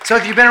So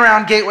if you've been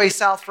around Gateway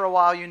South for a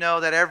while, you know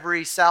that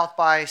every South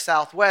by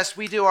Southwest,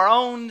 we do our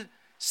own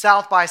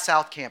South by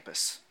South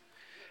campus.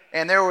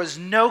 And there was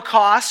no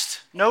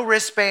cost, no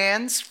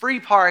wristbands, free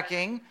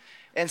parking,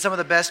 and some of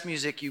the best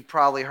music you've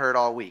probably heard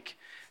all week.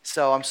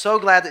 So I'm so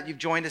glad that you've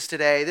joined us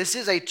today. This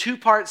is a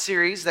two-part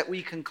series that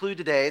we conclude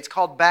today. It's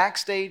called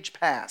Backstage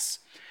Pass.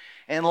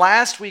 And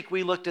last week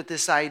we looked at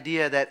this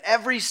idea that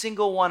every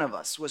single one of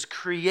us was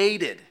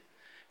created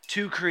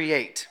to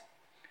create.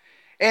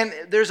 And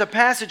there's a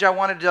passage I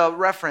wanted to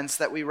reference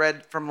that we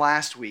read from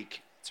last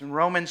week. It's in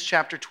Romans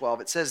chapter 12.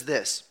 It says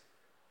this: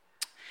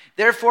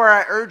 "Therefore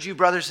I urge you,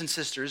 brothers and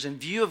sisters, in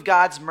view of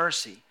God's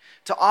mercy,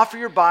 to offer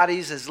your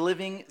bodies as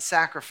living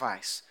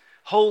sacrifice,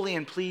 holy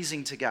and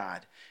pleasing to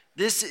God.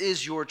 This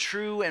is your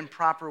true and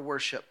proper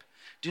worship.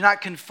 Do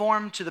not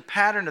conform to the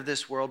pattern of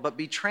this world, but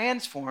be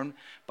transformed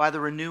by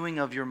the renewing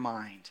of your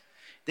mind.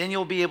 Then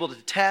you'll be able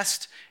to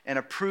test and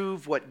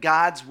approve what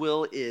God's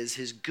will is,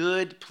 his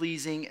good,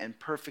 pleasing, and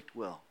perfect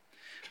will.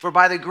 For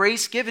by the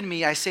grace given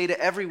me, I say to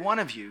every one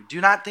of you, do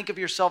not think of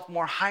yourself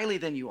more highly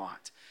than you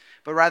ought,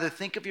 but rather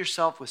think of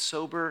yourself with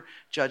sober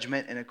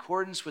judgment in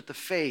accordance with the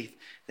faith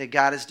that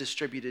God has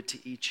distributed to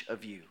each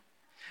of you."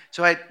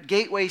 So at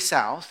Gateway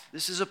South,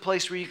 this is a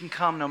place where you can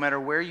come no matter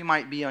where you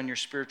might be on your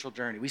spiritual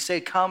journey. We say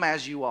come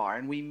as you are,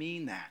 and we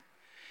mean that.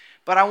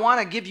 But I want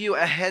to give you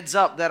a heads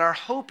up that our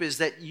hope is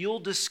that you'll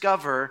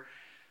discover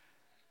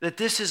that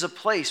this is a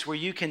place where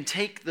you can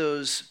take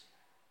those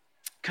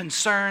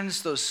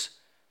concerns, those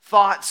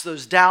thoughts,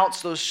 those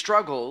doubts, those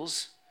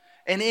struggles,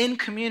 and in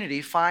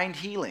community find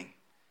healing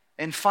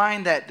and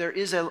find that there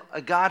is a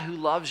God who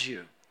loves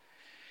you.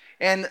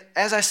 And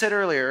as I said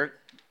earlier,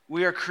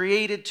 we are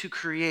created to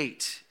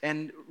create,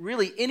 and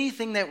really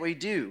anything that we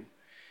do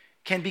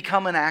can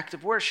become an act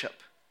of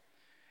worship.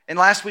 And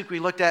last week we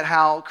looked at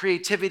how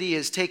creativity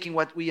is taking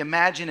what we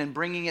imagine and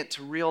bringing it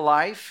to real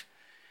life.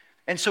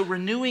 And so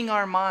renewing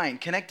our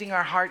mind, connecting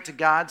our heart to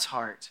God's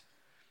heart,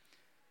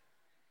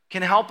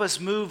 can help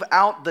us move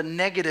out the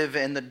negative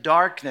and the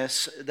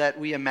darkness that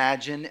we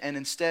imagine and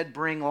instead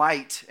bring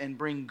light and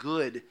bring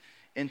good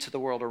into the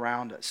world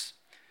around us.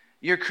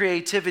 Your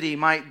creativity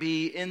might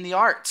be in the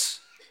arts,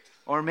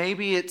 or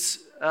maybe it's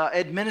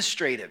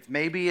administrative,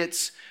 maybe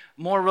it's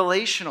more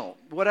relational.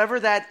 Whatever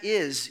that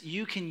is,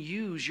 you can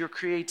use your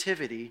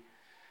creativity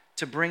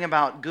to bring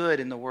about good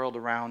in the world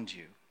around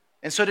you.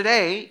 And so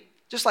today,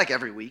 just like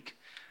every week,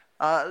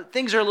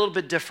 things are a little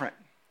bit different.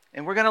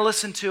 And we're going to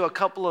listen to a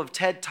couple of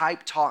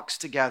TED-type talks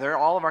together.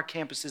 All of our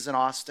campuses in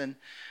Austin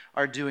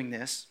are doing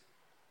this.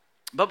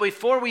 But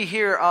before we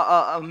hear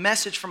a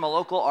message from a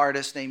local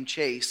artist named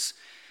Chase,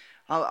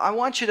 I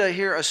want you to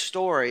hear a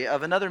story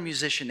of another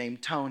musician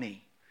named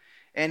Tony.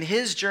 And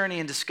his journey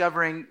in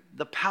discovering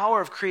the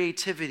power of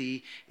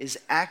creativity is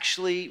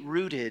actually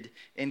rooted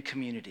in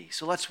community.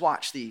 So let's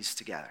watch these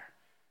together.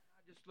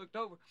 I just looked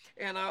over,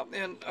 and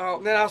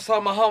then I saw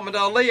Muhammad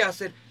Ali. I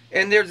said,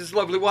 and there's this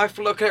lovely wife.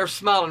 Look at her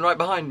smiling right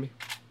behind me.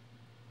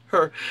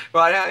 Her,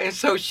 right? And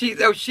so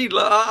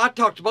I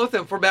talked to both of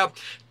them for about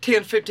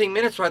 10, 15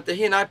 minutes right there.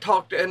 He and I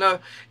talked, and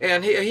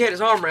he had his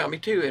arm around me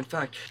too, in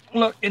fact.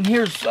 Look, and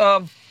here's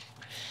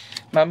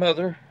my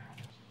mother.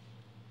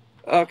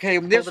 Okay,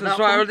 this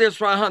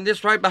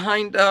right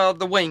behind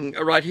the wing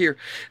right here,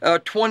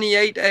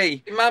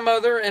 28A. My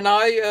mother and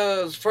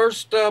I's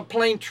first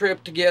plane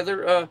trip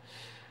together,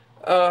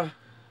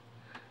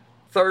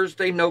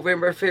 Thursday,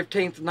 November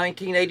 15th,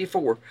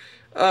 1984,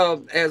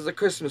 as a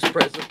Christmas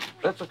present.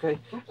 That's okay.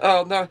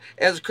 No,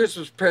 as a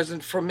Christmas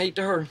present from me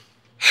to her.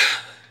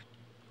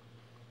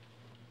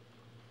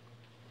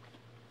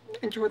 I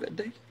enjoyed that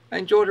day. I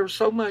enjoyed her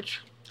so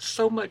much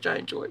I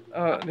enjoyed.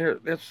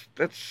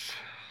 That's.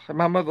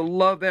 My mother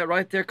loved that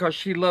right there because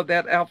she loved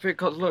that outfit.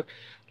 Because look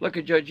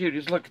at Judge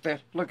Judy's. Look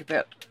at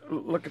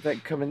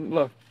that coming.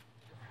 Look.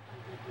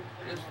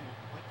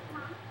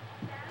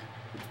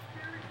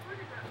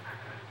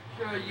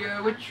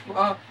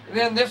 Yeah,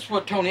 then this is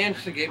what Tony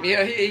Anderson gave me.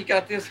 Yeah, he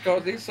got this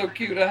because he's so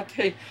cute. I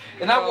tell you.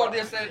 And I want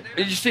this.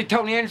 Did you see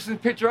Tony Anderson's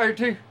picture right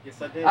here too? Yes,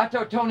 I did. I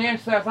told Tony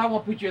Anderson, I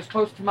want to put you as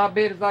close to my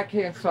bed as I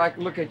can so I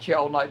can look at you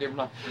all night, every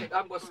night.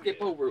 I'm gonna skip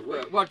over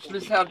it. Watch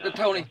this out,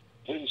 Tony.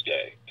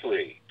 Wednesday,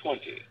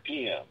 3:20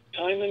 p.m.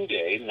 Time and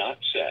day not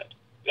set.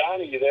 Don,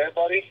 are you there,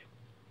 buddy?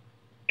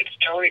 It's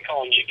Tony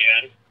calling you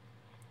again.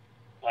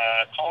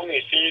 Call me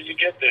as soon as you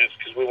get this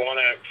because we want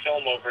to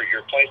film over at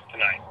your place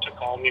tonight. So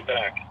call me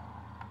back.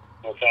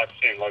 We'll talk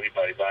soon. Love you,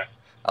 buddy. Bye.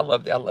 I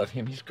love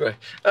him. He's great.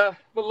 But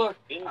look.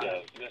 End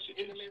of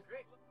messages.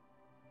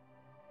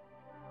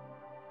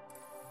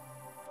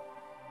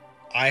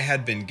 I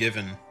had been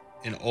given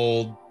an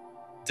old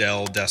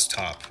Dell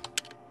desktop,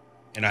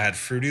 and I had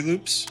Fruity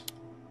Loops,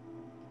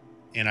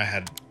 and I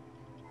had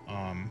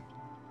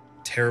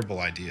terrible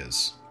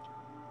ideas.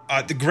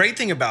 The great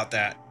thing about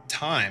that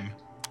time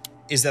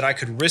is that I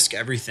could risk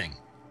everything.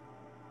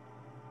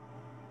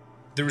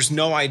 There was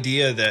no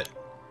idea that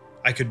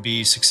I could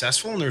be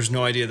successful, and there was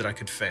no idea that I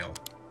could fail.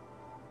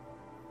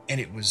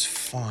 And it was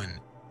fun.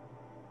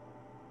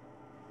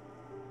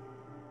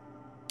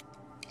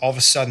 All of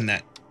a sudden,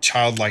 that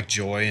childlike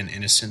joy and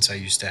innocence I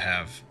used to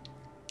have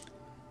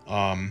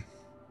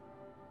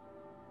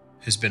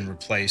has been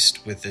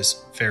replaced with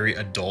this very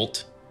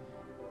adult,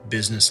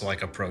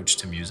 business-like approach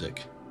to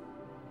music.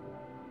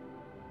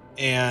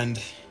 And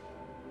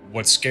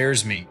what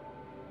scares me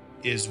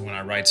is when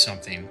I write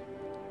something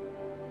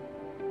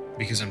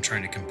because I'm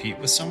trying to compete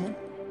with someone.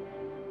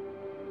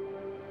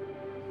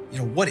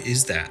 What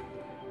is that?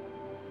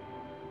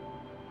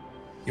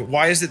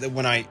 Why is it that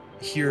when I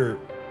hear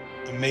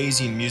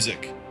amazing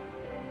music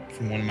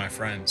from one of my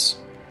friends,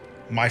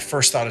 my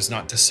first thought is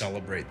not to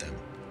celebrate them,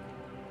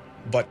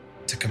 but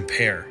to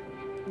compare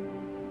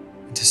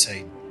and to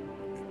say,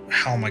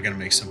 how am I going to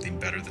make something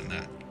better than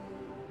that?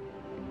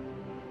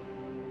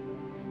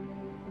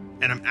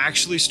 And I'm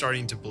actually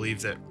starting to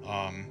believe that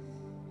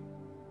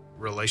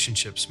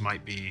relationships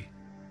might be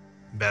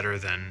better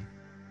than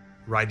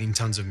writing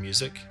tons of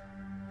music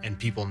and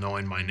people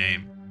knowing my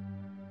name.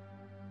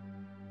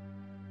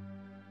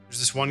 There's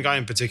this one guy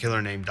in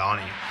particular named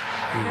Donnie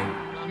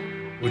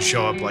who would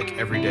show up like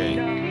every day,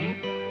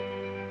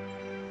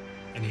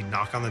 and he'd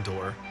knock on the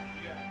door,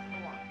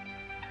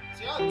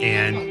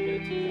 and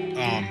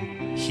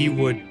he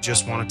would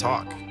just want to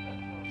talk.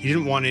 He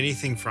didn't want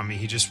anything from me.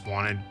 He just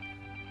wanted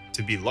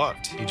to be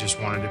loved. He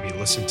just wanted to be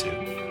listened to.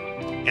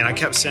 And I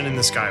kept sending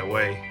this guy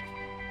away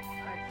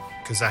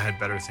because I had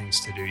better things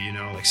to do,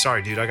 like,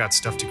 sorry, dude, I got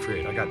stuff to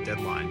create. I got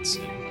deadlines.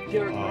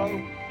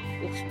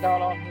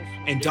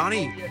 And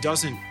Donnie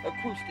doesn't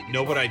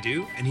know what I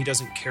do, and he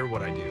doesn't care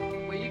what I do.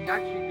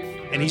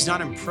 And he's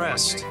not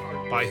impressed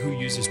by who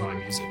uses my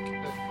music.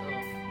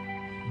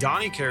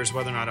 Donnie cares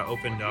whether or not I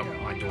opened up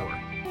my door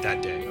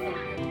that day.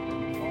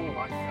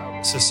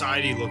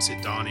 Society looks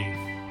at Donnie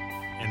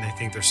and they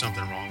think there's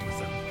something wrong with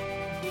him.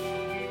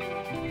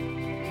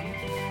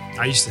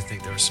 I used to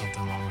think there was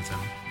something wrong with him.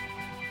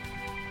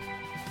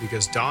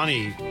 Because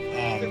Donnie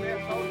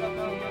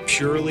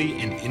purely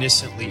and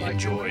innocently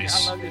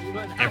enjoys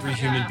every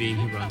human being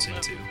he runs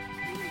into.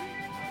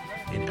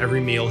 And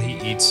every meal he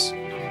eats.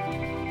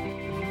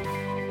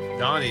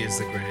 Donnie is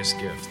the greatest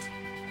gift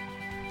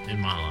in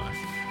my life.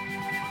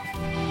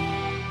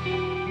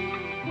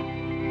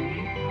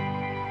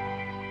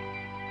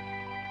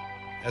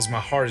 As my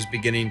heart is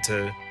beginning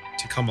to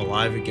come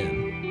alive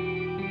again,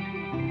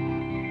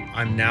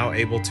 I'm now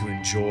able to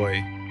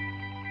enjoy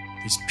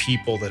these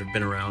people that have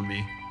been around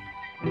me.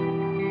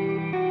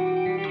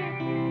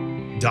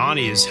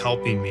 Donnie is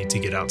helping me to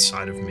get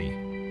outside of me.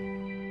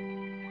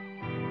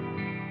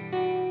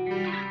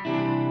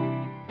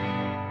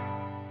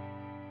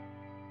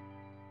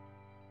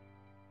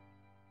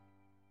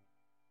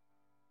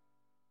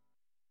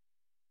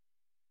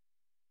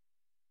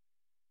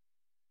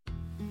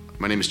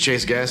 My name is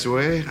Chase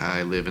Gassaway.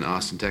 I live in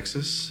Austin,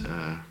 Texas.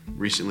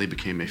 Recently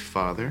became a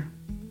father,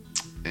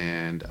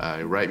 and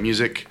I write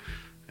music,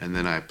 and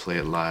then I play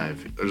it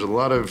live. There's a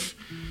lot of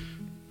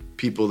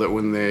people that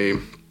when they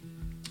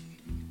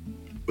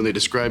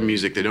describe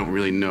music, they don't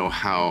really know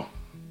how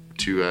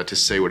to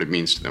say what it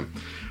means to them,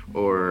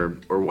 or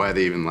why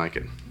they even like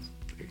it.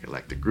 I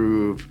like the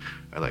groove,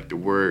 I like the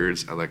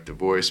words, I like the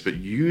voice, but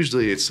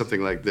usually it's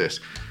something like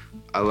this.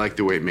 I like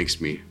the way it makes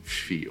me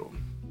feel.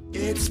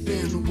 It's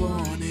been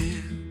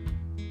wanted,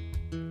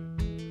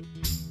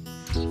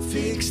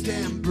 fixed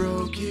and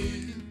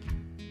broken.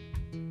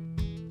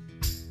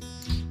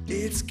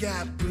 It's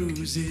got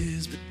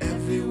bruises, but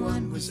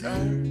everyone was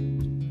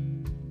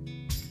earned.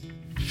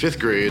 5th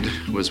grade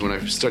was when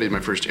I studied my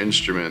first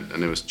instrument,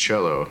 and it was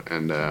cello.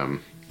 And then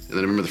I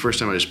remember the first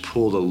time I just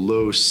pulled a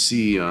low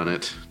C on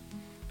it.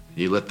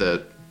 You let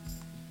that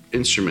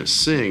instrument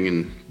sing,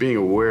 and being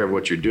aware of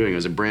what you're doing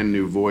as a brand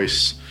new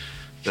voice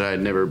that I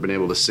had never been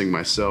able to sing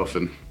myself.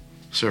 And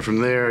so from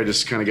there, I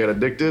just kind of got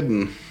addicted,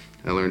 and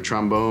I learned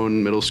trombone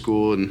in middle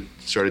school and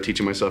started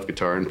teaching myself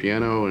guitar and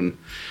piano, and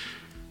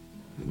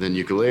then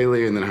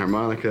ukulele, and then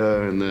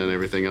harmonica, and then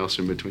everything else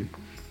in between.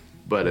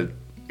 But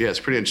it's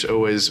pretty much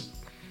always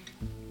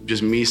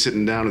just me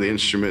sitting down with the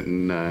instrument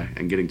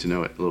and getting to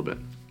know it a little bit.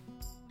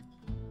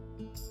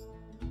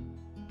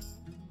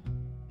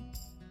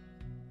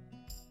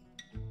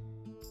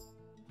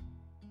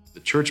 The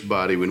church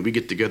body, when we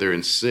get together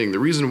and sing, the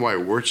reason why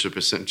worship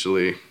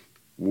essentially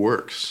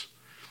works.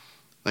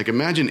 Like,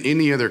 imagine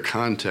any other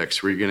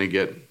context where you're going to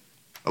get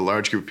a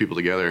large group of people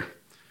together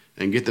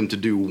and get them to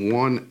do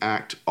one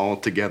act all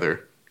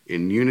together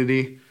in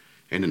unity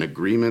and in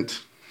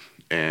agreement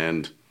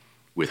and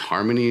with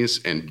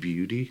harmonies and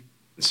beauty.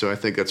 So I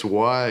think that's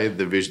why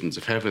the visions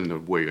of heaven, the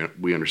way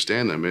we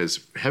understand them,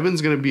 is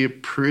heaven's going to be a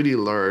pretty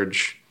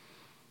large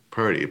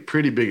party, a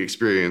pretty big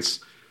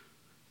experience.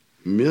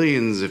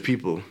 Millions of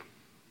people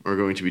are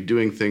going to be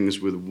doing things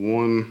with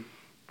one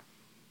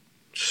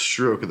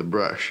stroke of the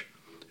brush.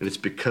 And it's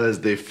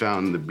because they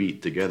found the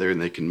beat together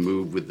and they can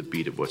move with the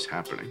beat of what's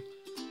happening.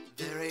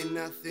 There ain't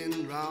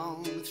nothing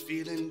wrong with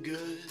feeling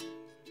good.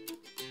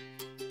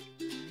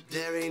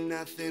 There ain't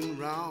nothing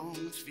wrong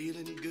with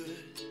feeling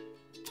good.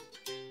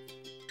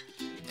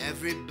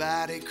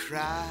 Everybody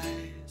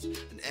cries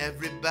and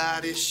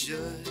everybody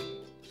should.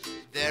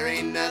 There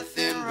ain't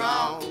nothing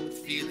wrong with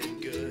feeling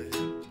good.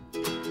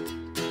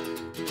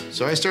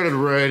 So I started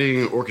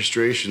writing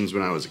orchestrations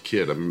when I was a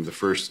kid. I remember the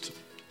first,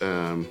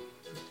 I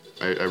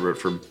wrote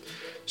for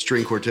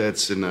string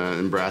quartets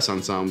and brass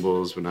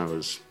ensembles when I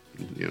was,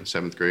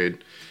 7th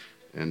grade.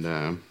 And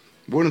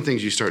one of the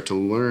things you start to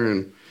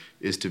learn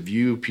is to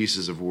view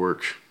pieces of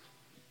work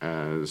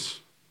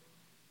as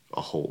a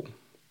whole.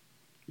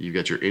 You've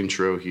got your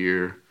intro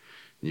here,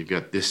 and you've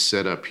got this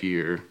setup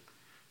here,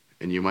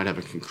 and you might have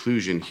a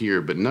conclusion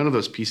here, but none of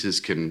those pieces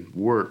can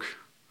work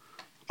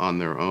on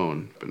their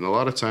own. But a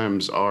lot of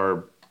times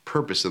our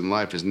purpose in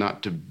life is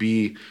not to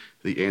be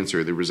the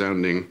answer, the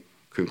resounding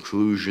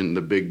conclusion,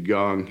 the big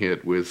gong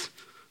hit with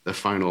the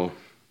final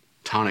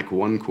tonic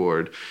one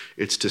chord.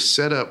 It's to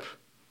set up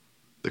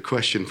the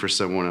question for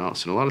someone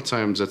else. And a lot of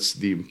times that's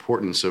the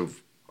importance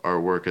of our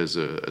work as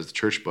a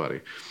church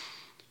body.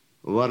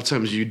 A lot of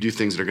times you do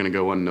things that are going to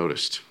go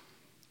unnoticed,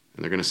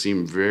 and they're going to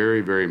seem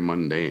very, very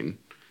mundane.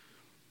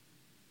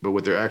 But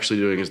what they're actually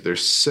doing is they're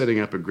setting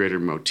up a greater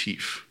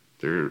motif.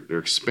 They're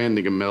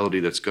expanding a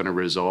melody that's going to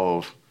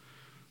resolve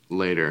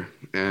later.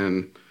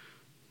 And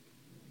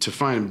to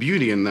find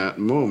beauty in that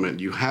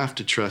moment, you have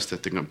to trust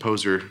that the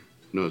composer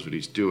knows what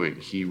he's doing.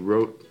 He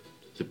wrote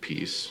the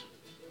piece.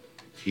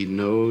 He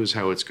knows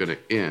how it's going to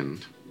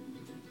end.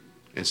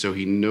 And so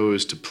he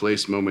knows to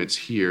place moments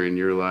here in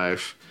your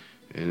life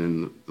and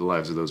in the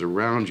lives of those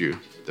around you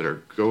that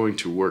are going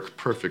to work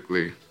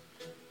perfectly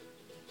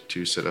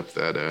to set up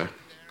that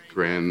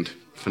grand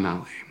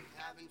finale.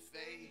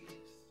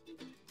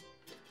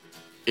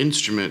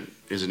 Instrument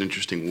is an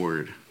interesting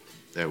word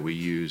that we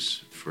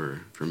use for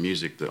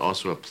music that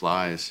also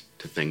applies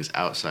to things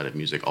outside of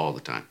music all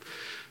the time.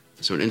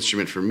 So an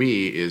instrument for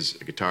me is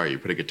a guitar. You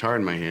put a guitar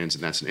in my hands,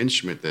 and that's an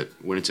instrument that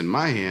when it's in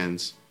my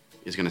hands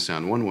is going to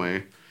sound one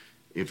way.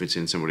 If it's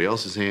in somebody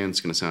else's hands,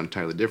 it's going to sound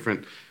entirely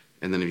different.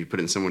 And then if you put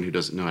it in someone who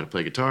doesn't know how to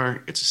play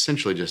guitar, it's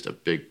essentially just a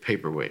big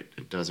paperweight.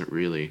 It doesn't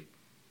really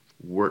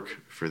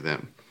work for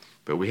them.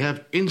 But we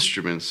have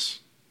instruments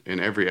in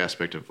every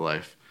aspect of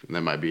life. And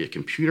that might be a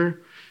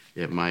computer.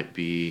 It might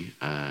be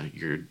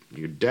your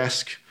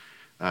desk.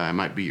 It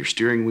might be your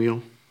steering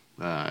wheel.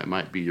 It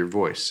might be your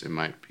voice. It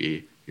might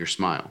be your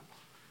smile.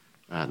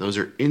 Those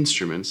are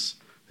instruments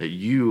that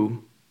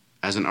you,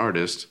 as an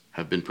artist,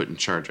 have been put in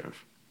charge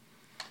of.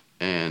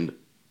 And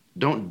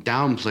don't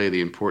downplay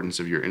the importance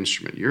of your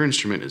instrument. Your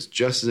instrument is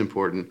just as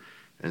important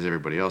as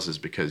everybody else's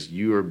because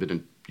you've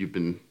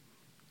been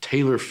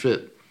tailor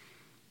fit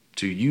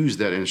to use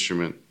that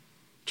instrument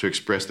to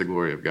express the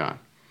glory of God.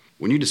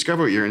 When you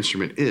discover what your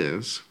instrument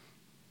is,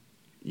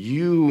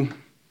 you,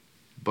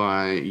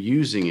 by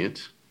using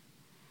it,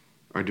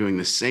 are doing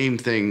the same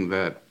thing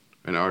that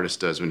an artist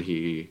does when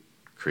he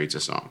creates a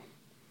song.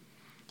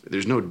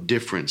 There's no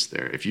difference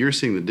there. If you're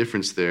seeing the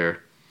difference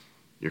there,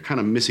 you're kind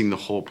of missing the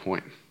whole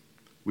point.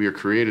 We are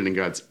created in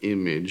God's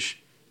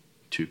image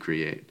to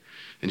create.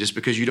 And just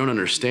because you don't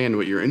understand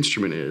what your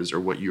instrument is or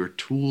what your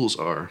tools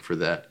are for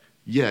that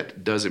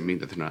yet doesn't mean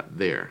that they're not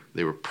there.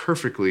 They were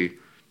perfectly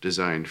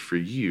designed for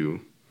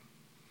you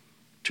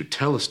to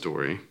tell a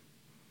story,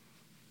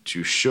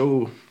 to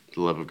show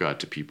the love of God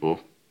to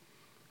people.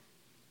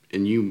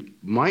 And you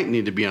might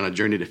need to be on a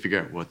journey to figure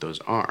out what those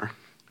are.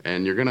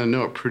 And you're going to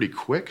know it pretty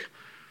quick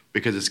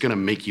because it's going to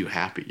make you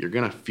happy. You're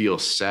going to feel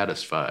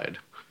satisfied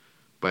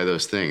by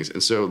those things.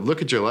 And so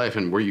look at your life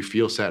and where you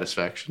feel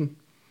satisfaction.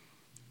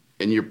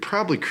 And you're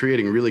probably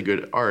creating really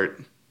good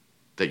art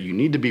that you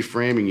need to be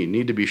framing, you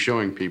need to be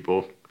showing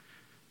people,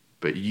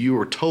 but you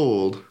were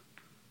told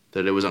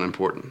that it was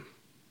unimportant.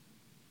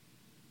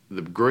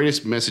 The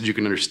greatest message you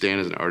can understand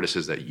as an artist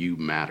is that you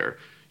matter.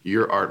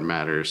 Your art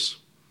matters.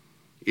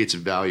 It's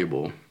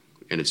valuable,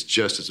 and it's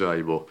just as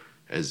valuable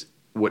as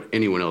what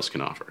anyone else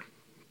can offer.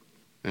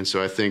 And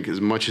so I think as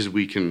much as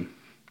we can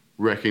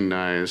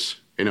recognize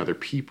in other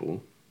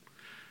people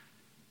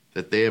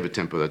that they have a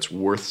tempo that's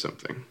worth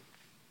something,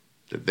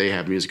 that they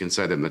have music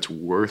inside them that's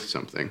worth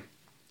something,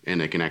 and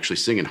they can actually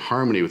sing in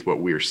harmony with what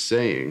we're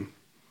saying,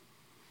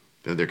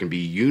 that there can be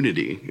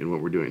unity in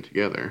what we're doing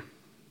together,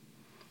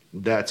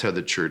 that's how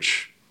the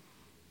church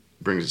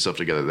brings itself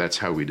together. That's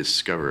how we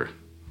discover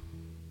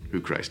who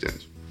Christ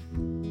is.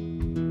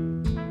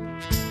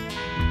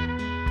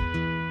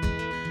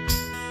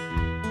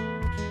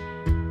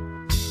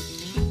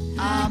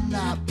 I'm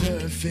not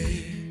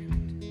perfect,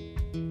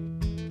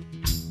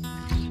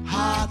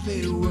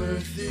 hardly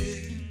worth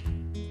it.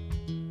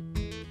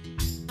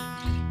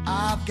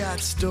 I've got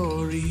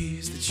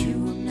stories that you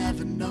will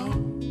never know.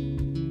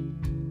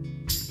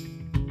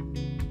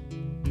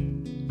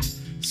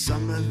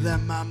 Some of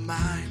them are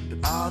mine,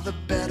 but all the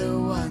better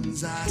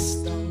ones I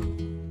stole.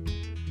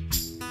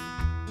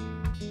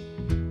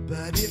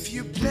 But if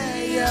you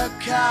play your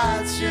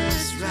cards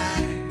just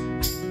right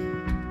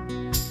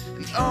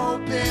and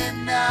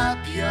open up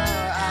your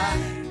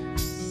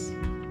eyes,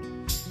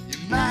 you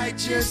might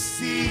just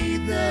see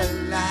the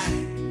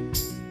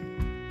light.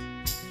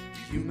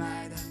 You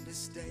might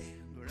understand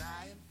where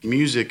I am.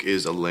 Music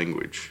is a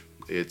language.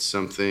 It's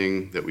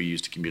something that we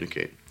use to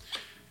communicate.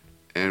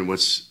 And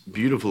what's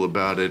beautiful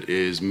about it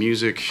is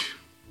music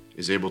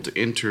is able to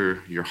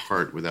enter your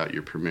heart without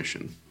your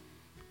permission.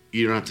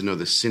 You don't have to know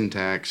the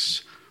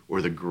syntax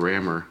or the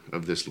grammar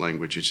of this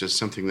language. It's just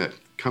something that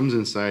comes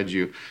inside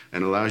you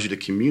and allows you to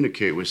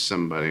communicate with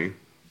somebody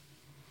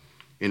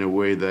in a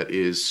way that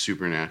is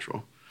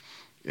supernatural.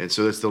 And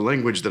so it's the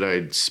language that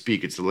I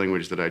speak. It's the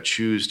language that I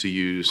choose to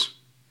use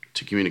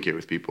to communicate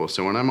with people.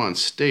 So when I'm on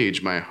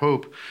stage, my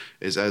hope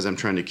is as I'm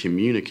trying to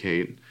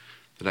communicate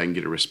that I can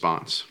get a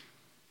response,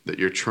 that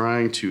you're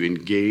trying to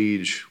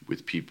engage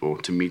with people,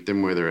 to meet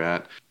them where they're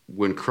at.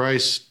 When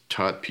Christ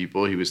taught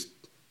people, he was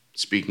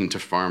speaking to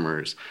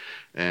farmers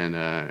and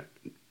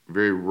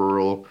very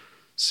rural,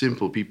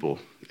 simple people.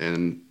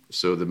 And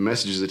so the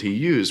messages that he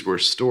used were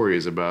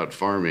stories about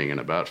farming and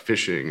about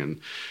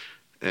fishing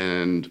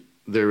and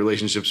their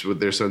relationships with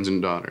their sons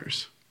and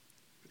daughters.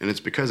 And it's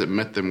because it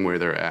met them where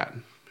they're at.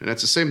 And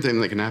that's the same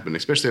thing that can happen,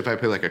 especially if I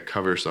play like a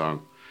cover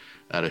song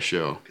at a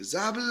show. 'Cause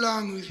I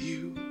belong with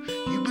you,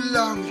 you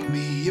belong with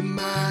me, you're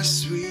my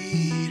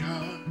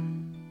sweetheart.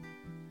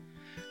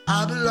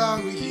 I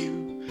belong with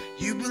you,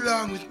 you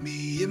belong with me,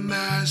 you're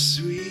my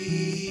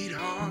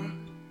sweetheart.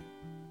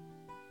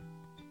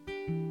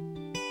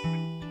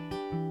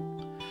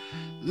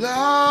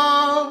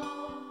 Love,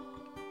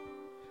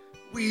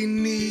 we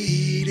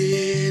need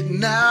it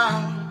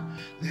now.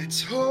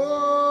 Let's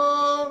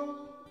hope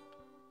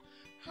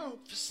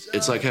for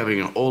It's like having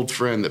an old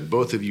friend that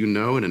both of you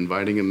know and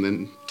inviting them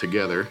then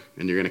together,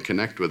 and you're going to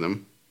connect with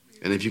them.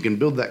 And if you can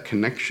build that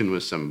connection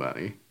with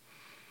somebody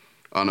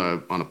on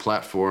a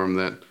platform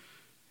that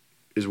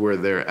is where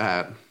they're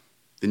at,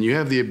 then you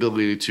have the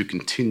ability to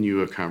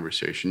continue a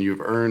conversation.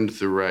 You've earned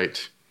the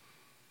right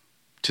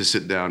to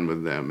sit down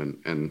with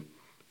them and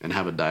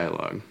have a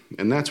dialogue.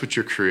 And that's what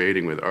you're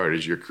creating with art,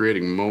 is you're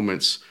creating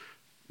moments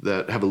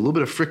that have a little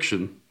bit of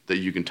friction that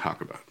you can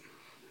talk about.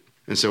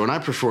 And so when I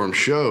perform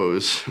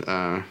shows,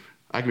 I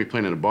can be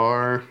playing in a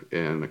bar,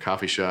 in a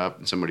coffee shop,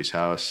 in somebody's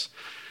house,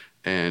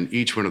 and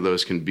each one of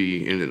those can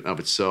be in and of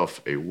itself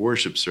a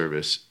worship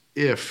service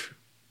if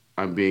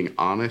I'm being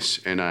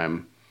honest and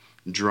I'm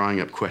drawing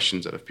up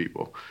questions out of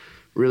people.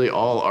 Really,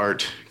 all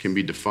art can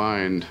be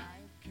defined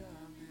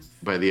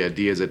by the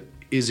idea that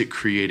is it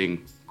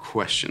creating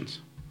questions?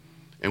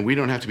 And we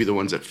don't have to be the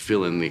ones that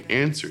fill in the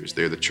answers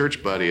there. The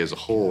church body as a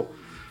whole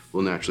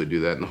will naturally do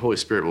that, and the Holy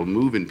Spirit will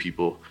move in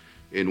people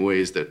in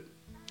ways that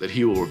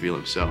he will reveal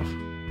himself.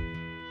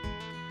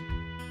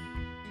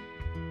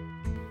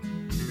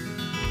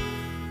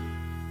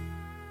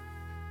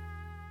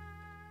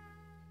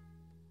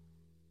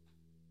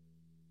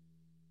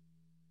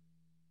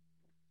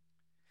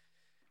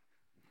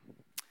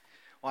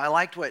 Well, I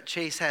liked what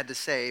Chase had to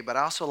say, but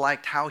I also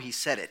liked how he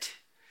said it.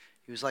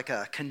 He was like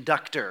a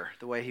conductor,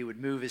 the way he would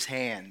move his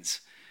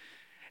hands.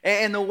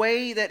 And the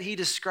way that he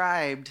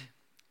described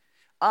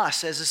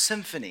us as a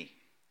symphony.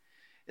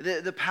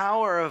 The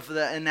power of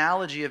the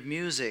analogy of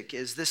music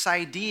is this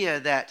idea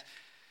that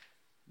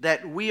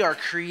we are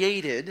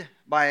created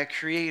by a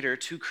creator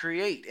to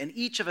create, and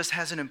each of us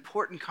has an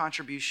important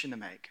contribution to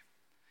make.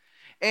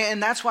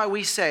 And that's why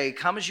we say,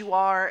 come as you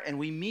are, and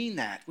we mean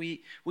that.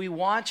 We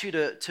want you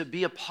to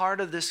be a part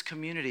of this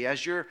community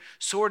as you're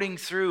sorting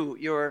through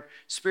your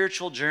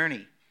spiritual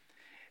journey.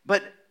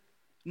 But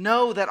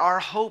know that our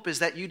hope is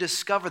that you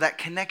discover that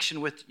connection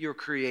with your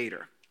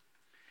Creator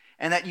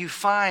and that you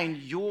find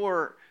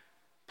your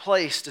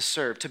place to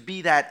serve, to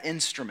be that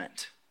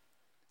instrument.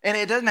 And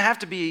it doesn't have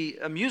to be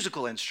a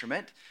musical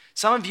instrument.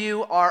 Some of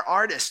you are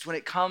artists when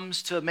it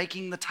comes to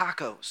making the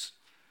tacos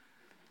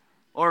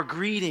or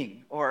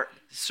greeting or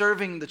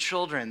serving the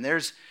children.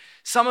 There's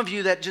some of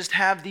you that just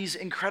have these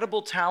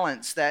incredible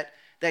talents that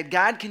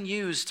God can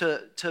use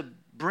to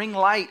bring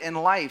light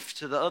and life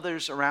to the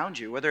others around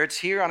you, whether it's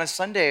here on a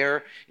Sunday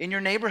or in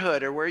your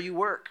neighborhood or where you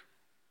work.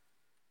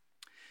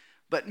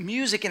 But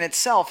music in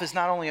itself is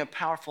not only a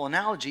powerful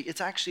analogy, it's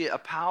actually a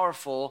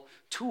powerful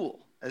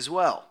tool as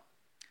well.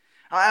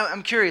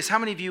 I'm curious, how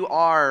many of you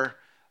are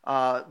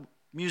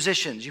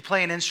musicians? You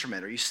play an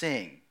instrument or you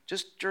sing?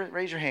 Just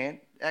raise your hand.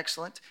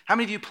 Excellent. How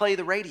many of you play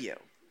the radio?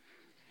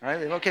 All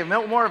right, okay,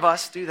 more of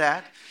us do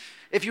that.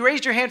 If you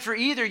raised your hand for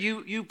either,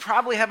 you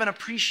probably have an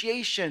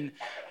appreciation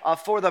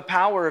for the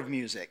power of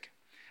music.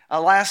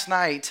 Last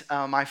night,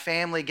 my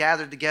family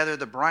gathered together.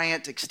 The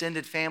Bryant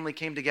extended family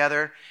came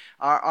together.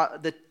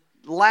 The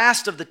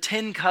last of the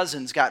 10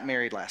 cousins got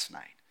married last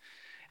night.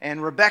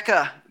 And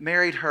Rebecca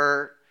married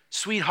her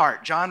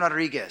sweetheart, John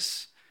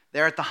Rodriguez,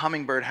 there at the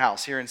Hummingbird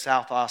House here in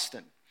South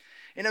Austin.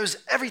 And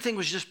everything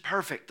was just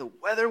perfect. The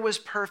weather was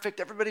perfect.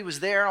 Everybody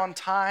was there on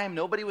time.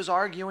 Nobody was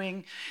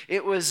arguing.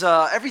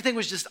 Everything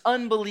was just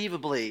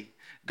unbelievably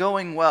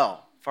going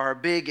well for our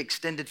big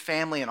extended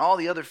family and all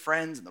the other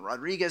friends and the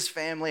Rodriguez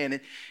family.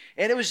 And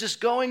it was just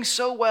going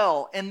so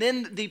well. And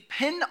then the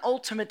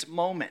penultimate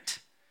moment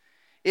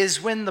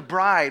is when the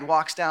bride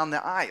walks down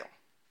the aisle.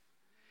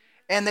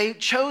 And they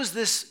chose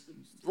this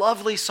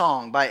lovely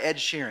song by Ed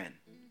Sheeran.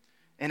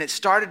 And it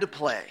started to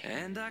play.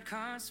 And I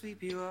can't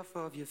sweep you off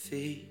of your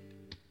feet.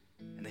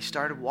 And they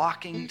started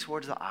walking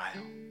towards the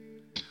aisle.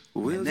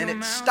 And then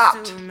it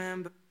stopped.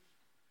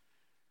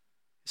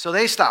 So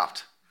they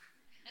stopped.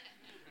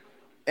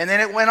 And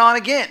then it went on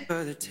again.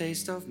 So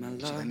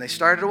then they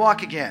started to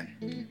walk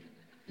again.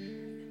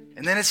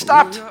 And then it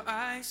stopped.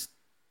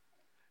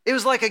 It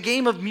was like a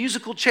game of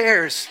musical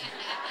chairs.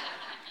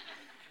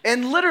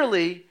 And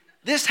literally,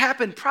 this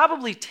happened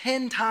probably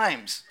 10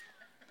 times.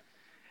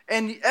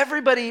 And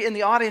everybody in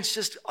the audience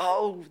just,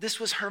 oh, this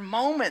was her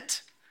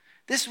moment.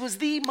 This was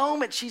the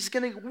moment. She's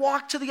going to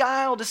walk to the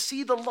aisle to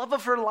see the love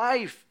of her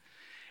life.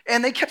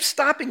 And they kept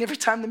stopping every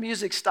time the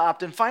music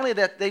stopped. And finally,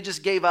 they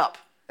just gave up.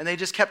 And they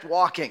just kept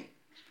walking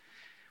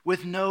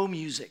with no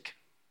music.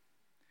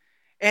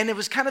 And it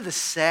was kind of the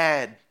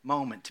sad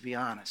moment, to be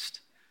honest,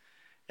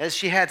 as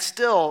she had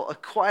still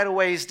quite a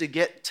ways to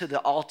get to the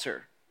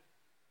altar.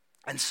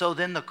 And so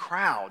then the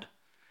crowd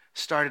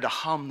started to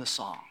hum the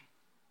song.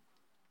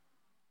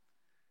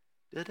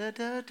 Da, da,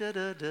 da, da,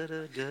 da, da,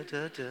 da,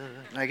 da, da.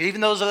 Like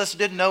even those of us who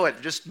didn't know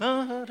it, just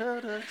da, da, da,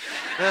 da,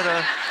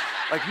 da.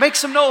 Like make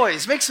some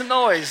noise, make some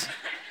noise.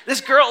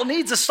 This girl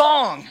needs a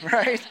song,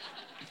 right?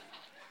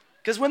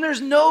 Because when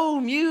there's no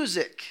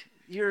music,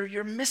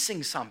 you're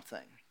missing something.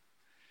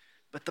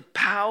 But the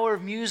power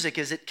of music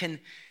is it can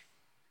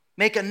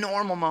make a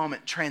normal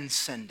moment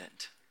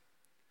transcendent.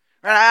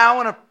 Right? I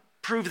want to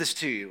prove this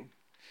to you.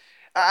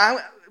 I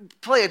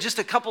play just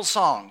a couple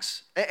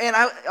songs, and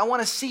I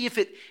want to see if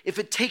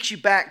it takes you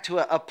back to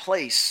a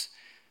place,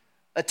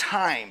 a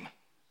time,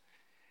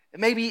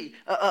 maybe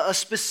a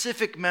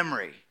specific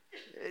memory.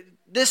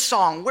 This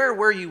song, where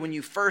were you when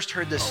you first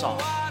heard this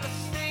song?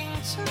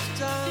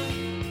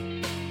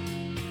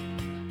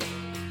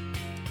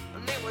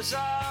 Was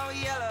all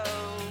yellow.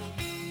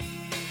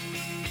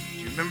 Do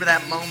you remember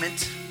that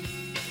moment?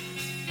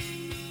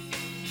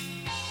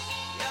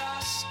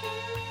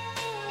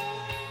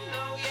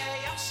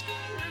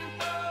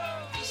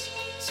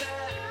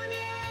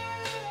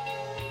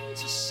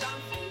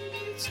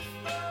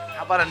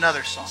 How about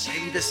another song?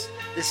 Maybe this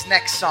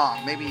next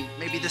song, maybe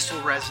this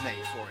will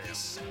resonate for you.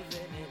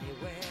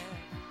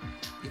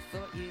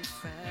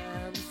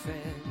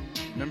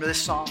 Remember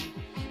this song?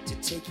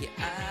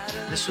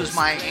 This was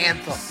my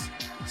anthem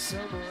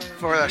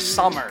for the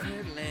summer,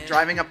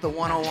 driving up the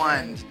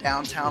 101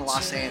 downtown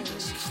Los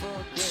Angeles.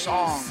 The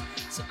song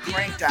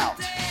cranked out.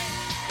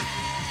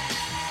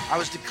 I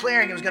was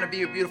declaring it was going to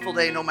be a beautiful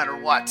day no matter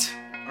what.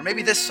 Or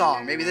maybe this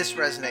song, maybe this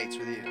resonates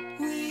with you.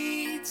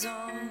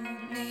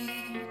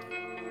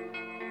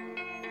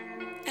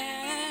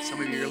 Some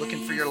of you are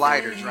looking for your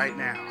lighters right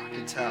now, I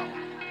can tell.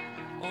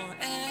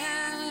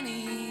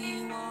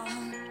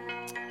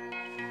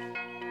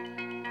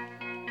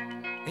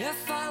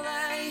 If I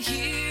lay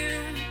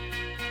here.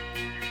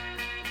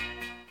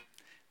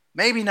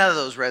 Maybe none of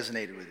those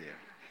resonated with you.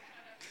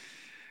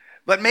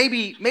 But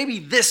maybe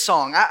this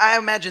song, I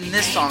imagine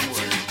this song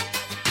would.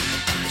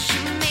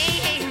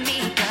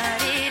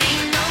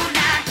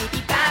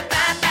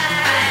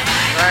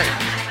 Right,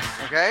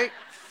 okay?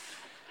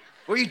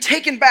 Were you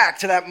taken back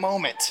to that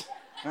moment,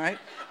 right?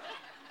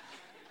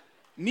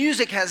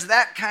 Music has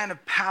that kind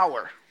of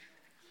power.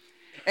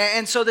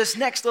 And so this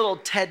next little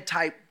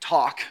TED-type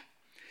talk,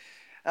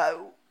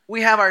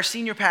 we have our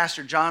senior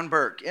pastor, John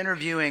Burke,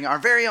 interviewing our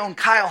very own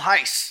Kyle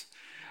Heiss,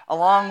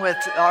 along with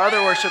our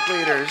other worship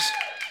leaders,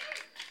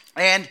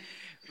 and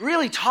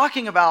really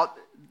talking about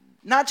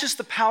not just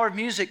the power of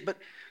music,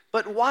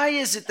 but why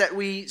is it that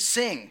we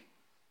sing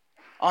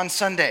on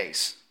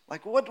Sundays?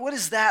 Like, what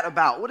is that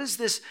about? What is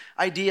this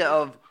idea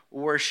of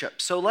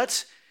worship? So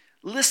let's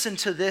listen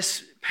to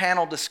this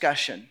panel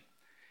discussion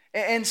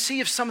and see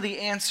if some of the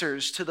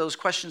answers to those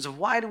questions of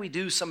why do we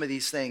do some of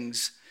these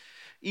things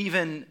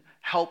even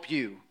help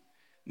you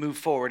move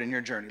forward in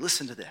your journey.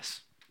 Listen to this.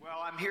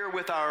 Well, I'm here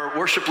with our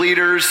worship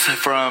leaders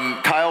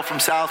from Kyle from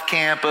South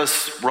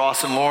Campus,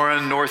 Ross and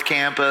Lauren, North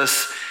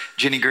Campus,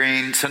 Jenny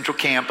Green, Central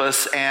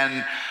Campus,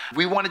 and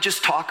we want to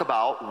just talk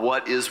about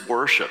what is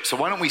worship. So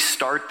why don't we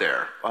start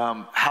there?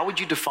 How would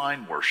you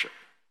define worship?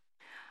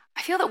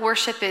 I feel that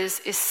worship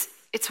is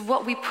it's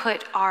what we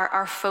put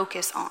our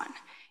focus on.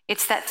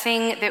 It's that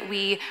thing that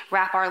we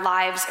wrap our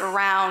lives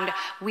around.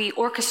 We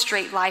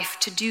orchestrate life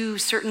to do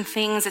certain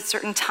things at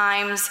certain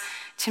times.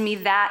 To me,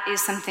 that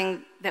is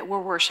something that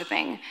we're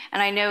worshiping.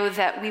 And I know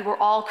that we were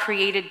all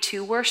created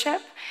to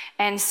worship.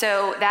 And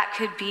so that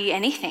could be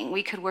anything.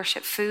 We could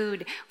worship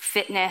food,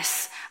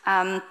 fitness,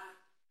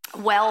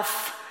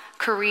 wealth,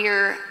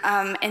 career,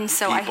 and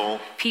so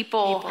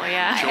people,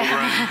 yeah,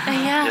 children,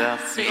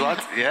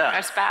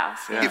 our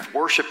spouse. Yeah. If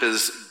worship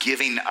is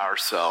giving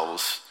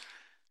ourselves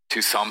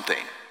to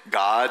something,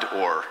 God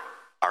or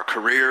our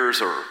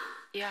careers, or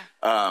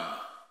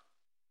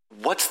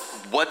what's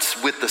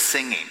with the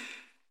singing?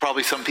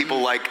 Probably some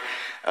people like,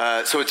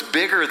 so it's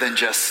bigger than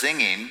just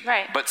singing,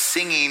 right? But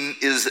singing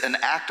is an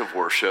act of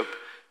worship.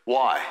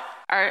 Why?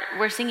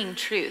 We're singing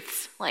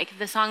truths. Like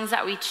the songs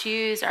that we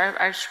choose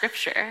are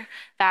scripture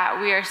that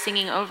we are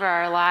singing over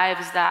our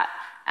lives that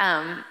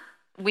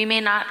we may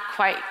not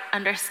quite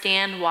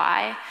understand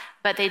why,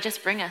 but they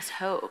just bring us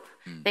hope.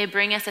 They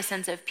bring us a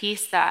sense of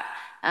peace that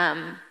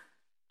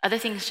other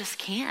things just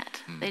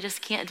can't. They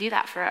just can't do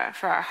that for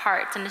our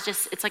hearts. And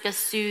it's like a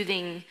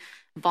soothing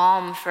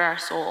balm for our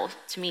soul.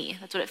 To me,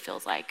 that's what it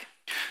feels like.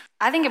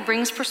 I think it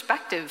brings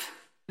perspective.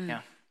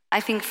 Yeah. I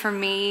think for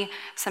me,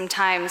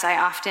 sometimes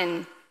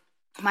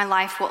my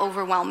life will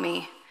overwhelm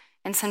me.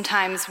 And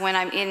sometimes when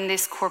I'm in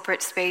this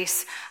corporate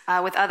space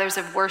with others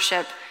of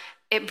worship,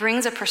 it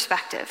brings a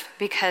perspective,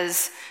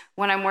 because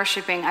when I'm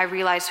worshiping, I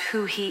realize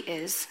who he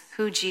is,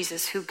 who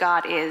Jesus, who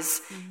God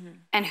is,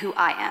 and who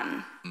I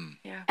am.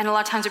 Yeah. And a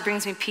lot of times it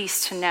brings me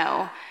peace to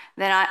know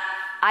that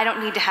I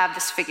don't need to have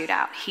this figured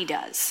out. He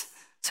does.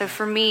 So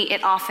for me,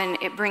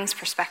 it brings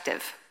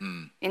perspective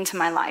into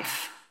my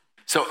life.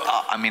 So,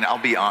 I'll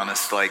be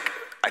honest, I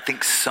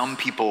think some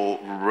people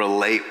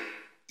relate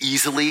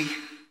easily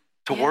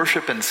to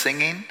worship and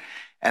singing,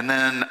 and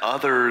then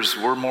others,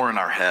 we're more in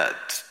our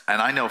heads.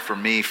 And I know for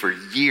me, for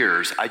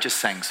years, I just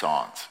sang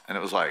songs. And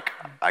it was like,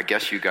 I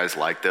guess you guys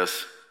like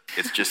this.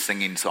 It's just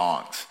singing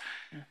songs.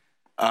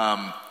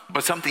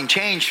 But something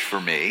changed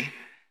for me.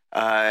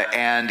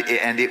 And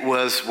it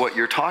was what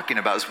you're talking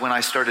about, is when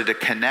I started to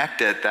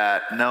connect it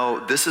that,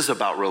 no, this is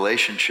about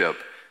relationship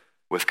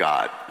with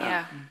God.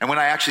 Yeah. And when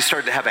I actually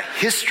started to have a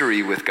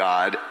history with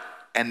God,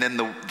 and then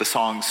the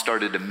songs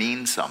started to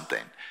mean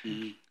something.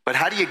 But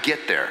how do you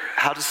get there?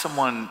 How does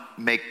someone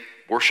make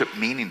worship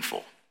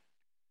meaningful?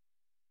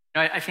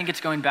 I think it's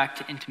going back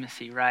to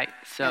intimacy, right?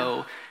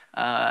 So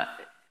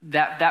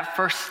that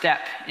first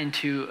step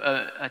into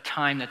a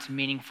time that's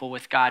meaningful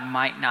with God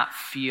might not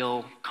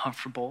feel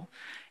comfortable.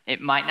 It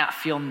might not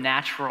feel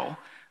natural,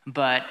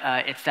 but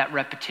it's that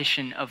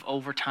repetition of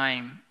over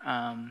time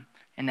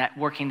and that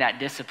working that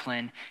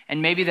discipline.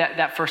 And maybe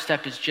that first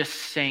step is just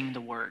saying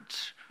the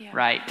words,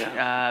 right?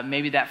 Yeah.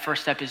 Maybe that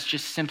first step is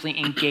just simply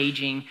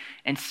engaging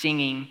and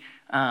singing.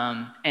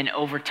 And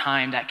over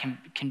time, that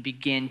can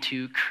begin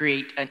to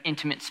create an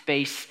intimate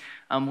space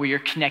where you're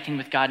connecting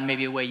with God in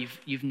maybe a way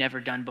you've never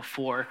done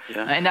before.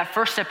 Yeah. And that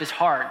first step is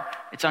hard.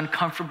 It's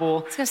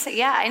uncomfortable. I was going to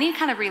say, any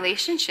kind of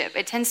relationship.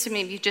 It tends to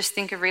maybe just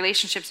think of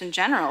relationships in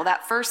general.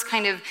 That first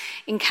kind of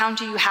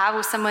encounter you have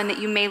with someone that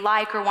you may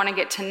like or want to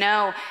get to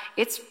know,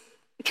 it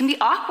can be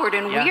awkward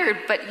and weird,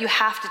 but you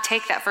have to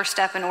take that first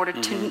step in order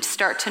to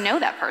start to know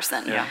that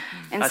person. Yeah.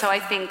 And so I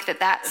think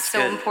that's so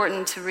good.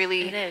 Important to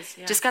really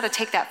just got to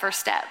take that first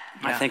step.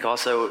 Yeah. I think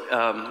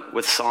also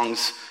with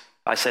songs,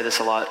 I say this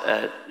a lot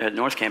at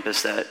North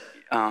Campus, that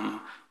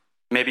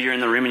maybe you're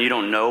in the room and you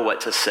don't know what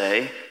to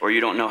say, or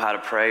you don't know how to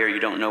pray, or you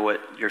don't know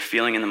what you're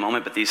feeling in the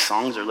moment, but these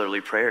songs are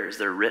literally prayers.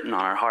 They're written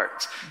on our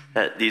hearts.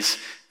 That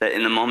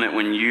in the moment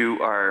when you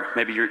are,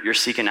 maybe you're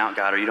seeking out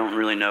God, or you don't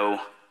really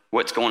know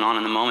what's going on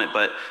in the moment,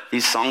 but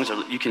these songs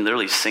you can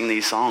literally sing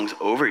these songs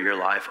over your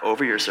life,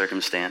 over your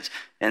circumstance,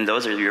 and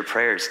those are your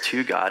prayers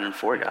to God and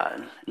for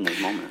God in those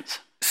moments.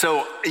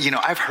 So,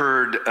 I've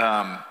heard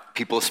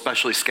people,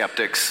 especially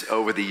skeptics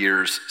over the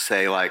years,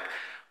 say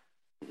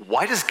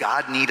why does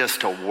God need us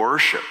to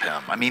worship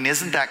him?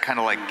 Isn't that kind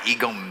of like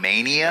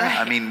egomania?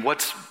 Right.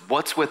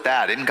 What's with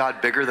that? Isn't God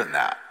bigger than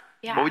that?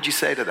 Yeah. What would you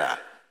say to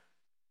that?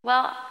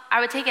 Well, I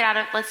would take it out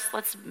of,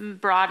 let's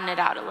broaden it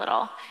out a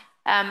little.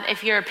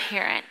 If you're a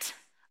parent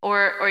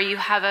or you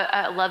have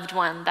a loved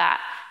one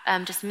that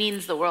just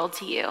means the world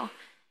to you,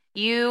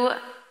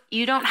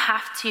 you don't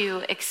have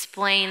to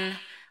explain.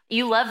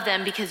 You love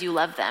them because you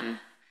love them.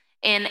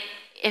 And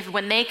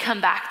when they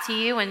come back to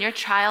you and your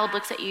child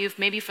looks at you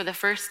maybe for the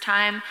first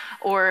time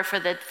or for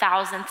the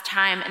 1,000th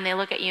time, and they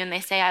look at you and they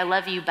say, I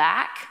love you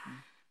back,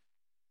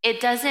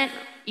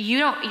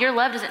 your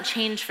love doesn't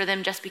change for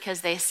them just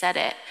because they said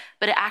it,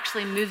 but it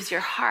actually moves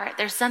your heart.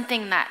 There's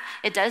something that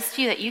it does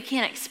to you that you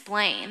can't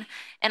explain.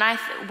 And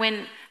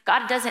when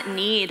God doesn't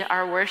need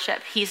our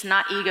worship, he's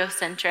not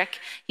egocentric.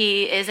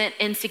 He isn't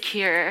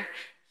insecure.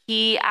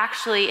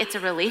 It's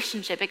a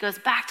relationship. It goes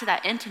back to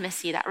that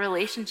intimacy, that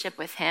relationship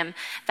with him,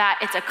 that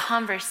it's a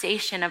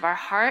conversation of our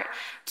heart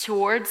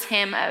towards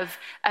him, of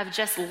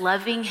just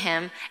loving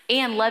him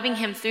and loving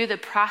him through the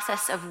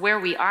process of where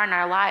we are in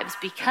our lives,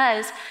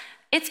 because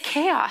it's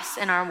chaos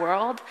in our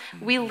world.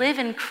 We live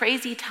in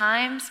crazy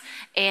times,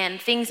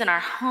 and things in our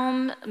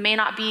home may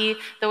not be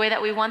the way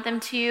that we want them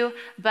to,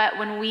 but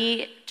when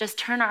we just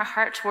turn our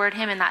heart toward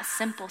him in that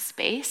simple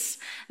space,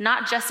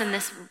 not just in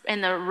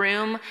the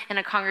room in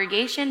a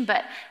congregation,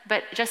 but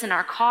just in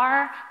our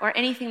car or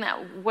anything,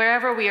 that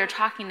wherever we are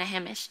talking to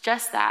him, it's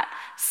just that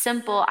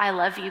simple, I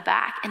love you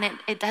back. And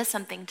it does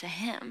something to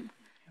him.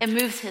 It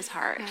moves his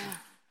heart.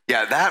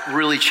 Yeah, that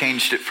really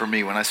changed it for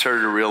me when I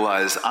started to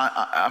realize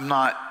I'm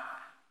not,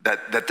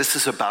 that this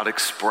is about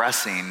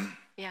expressing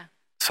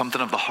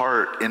something of the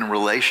heart in a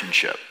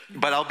relationship.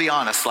 But I'll be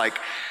honest,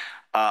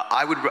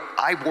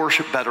 I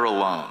worship better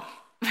alone.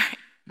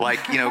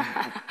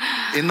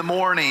 In the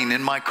morning,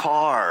 in my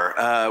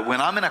car, when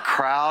I'm in a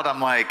crowd,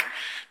 I'm like,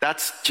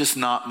 that's just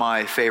not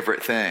my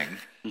favorite thing.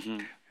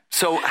 Mm-hmm.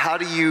 So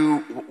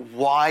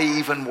why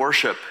even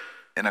worship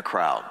in a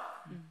crowd?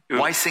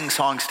 Why sing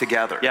songs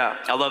together? Yeah,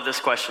 I love this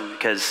question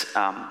because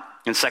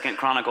in 2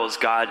 Chronicles,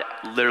 God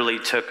literally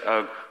took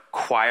a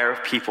choir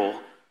of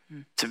people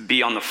to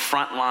be on the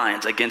front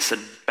lines against a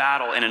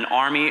battle in an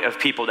army of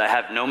people that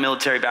have no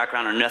military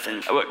background or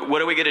nothing.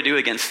 What are we going to do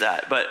against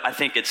that? But I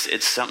think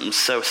it's something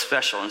so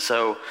special and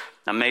so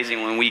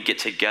amazing when we get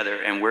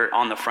together and we're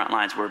on the front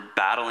lines. We're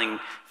battling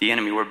the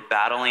enemy. We're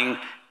battling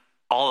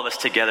all of us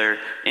together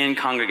in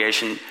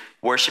congregation,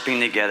 worshiping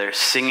together,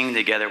 singing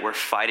together. We're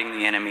fighting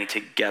the enemy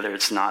together.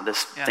 It's not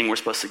this thing we're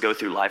supposed to go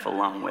through life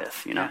alone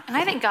with, you know? And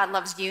I think God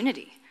loves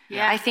unity.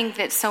 Yeah. I think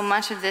that so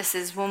much of this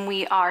is when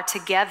we are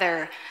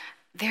together,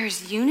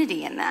 there's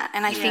unity in that.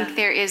 And I think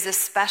there is a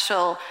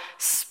special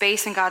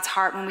space in God's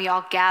heart when we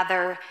all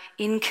gather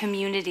in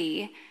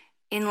community,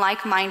 in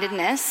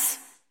like-mindedness,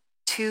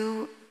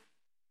 to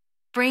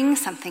bring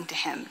something to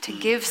him, to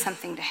give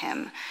something to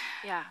him.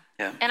 Yeah.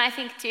 And I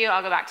think too,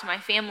 I'll go back to my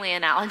family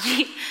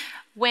analogy.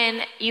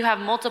 When you have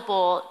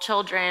multiple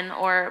children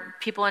or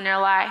people in your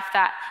life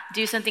that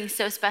do something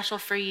so special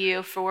for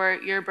you for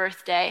your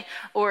birthday,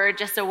 or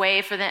just a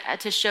way for them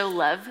to show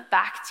love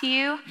back to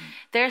you,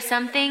 there's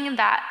something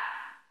that,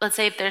 let's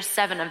say if there's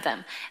 7 of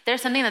them,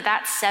 there's something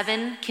that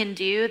 7 can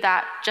do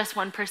that just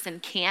one person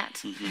can't.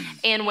 Mm-hmm.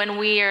 And when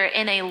we are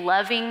in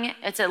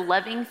it's a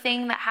loving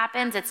thing that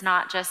happens. It's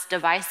not just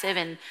divisive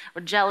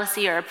or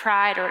jealousy or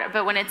pride,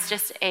 but when it's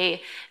just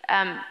a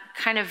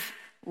kind of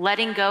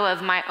letting go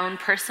of my own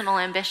personal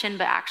ambition,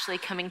 but actually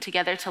coming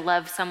together to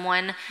love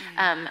someone,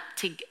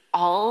 to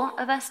all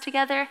of us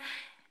together,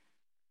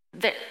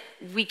 that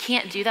we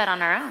can't do that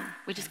on our own.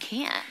 We just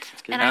can't.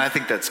 And I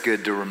think that's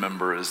good to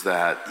remember is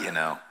that,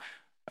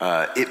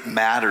 it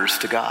matters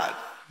to God.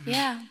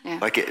 Yeah.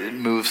 Like it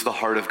moves the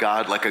heart of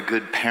God like a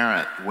good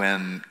parent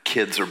when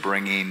kids are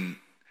bringing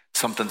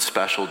something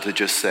special to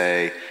just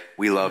say,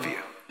 we love you.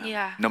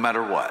 Yeah. No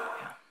matter what.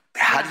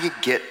 How do you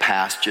get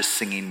past just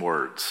singing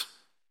words?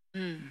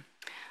 Well,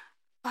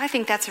 I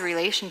think that's a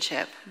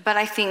relationship. But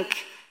I think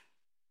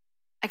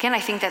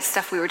that's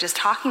stuff we were just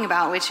talking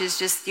about, which is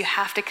just you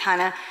have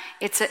to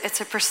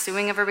it's a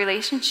pursuing of a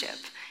relationship.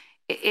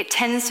 It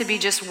tends to be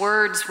just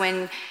words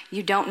when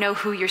you don't know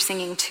who you're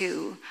singing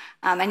to,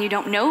 and you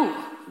don't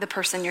know the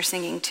person you're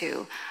singing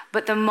to.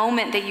 But the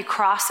moment that you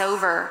cross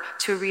over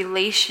to a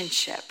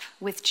relationship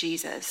with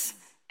Jesus,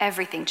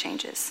 everything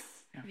changes.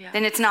 Yeah.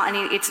 Then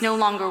it's no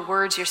longer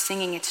words you're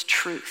singing, it's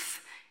truth.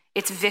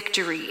 It's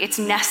victory, it's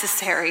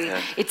necessary,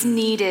 it's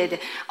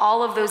needed.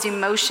 All of those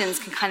emotions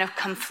can kind of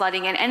come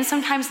flooding in. And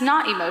sometimes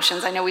not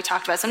emotions, I know we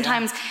talked about.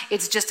 Sometimes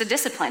it's just a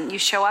discipline. You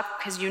show up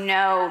because you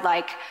know,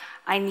 like,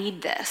 I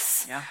need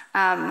this.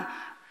 Yeah.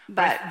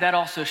 But that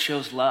also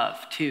shows love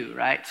too,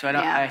 right? So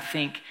I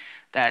think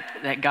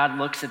that God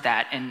looks at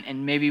that,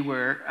 and maybe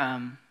we're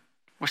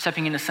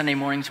stepping into Sunday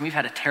mornings and we've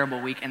had a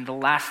terrible week, and the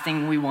last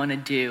thing we want to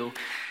do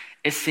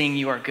is sing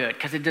 "You Are Good,"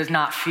 because it does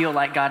not feel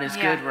like God is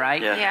good, right?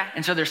 Yeah.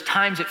 And so there's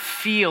times it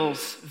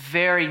feels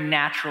very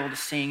natural to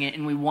sing it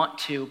and we want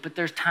to, but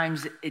there's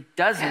times it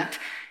doesn't. Yeah.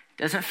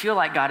 It doesn't feel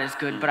like God is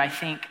good, but I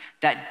think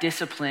that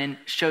discipline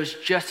shows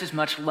just as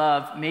much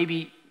love,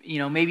 maybe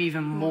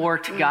even more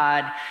to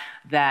God,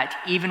 that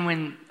even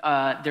when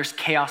there's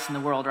chaos in the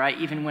world, right?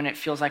 Even when it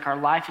feels like our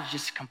life is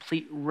just a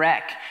complete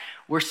wreck,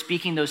 we're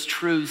speaking those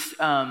truths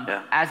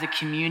as a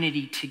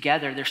community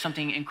together. There's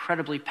something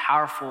incredibly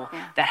powerful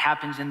that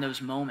happens in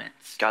those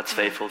moments. God's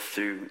faithful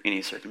through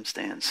any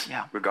circumstance,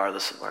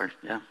 regardless of our,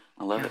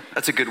 I love it.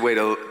 That's a good way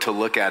to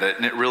look at it.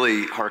 And it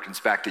really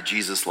harkens back to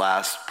Jesus'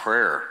 last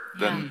prayer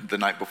the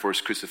night before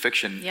his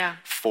crucifixion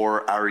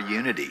for our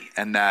unity.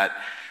 And that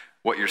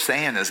what you're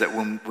saying is that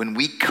when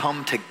we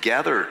come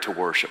together to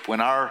worship,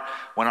 when our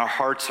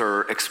hearts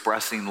are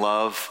expressing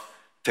love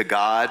to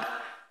God,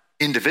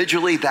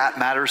 individually, that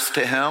matters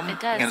to him. It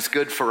does. And it's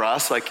good for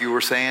us, like you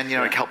were saying,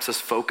 it helps us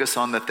focus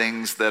on the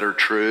things that are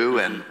true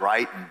and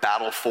right and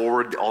battle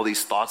forward all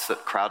these thoughts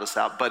that crowd us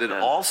out. But it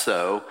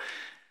also,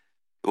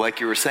 like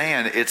you were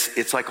saying,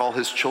 it's like all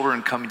his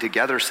children coming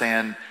together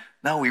saying,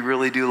 no, we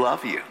really do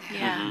love you.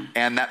 Yeah. Mm-hmm.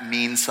 And that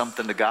means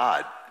something to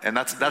God. And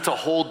that's a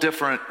whole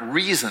different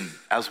reason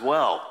as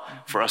well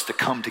for us to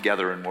come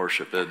together and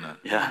worship, isn't it?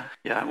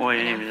 Yeah. Well,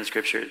 even in the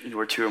scripture,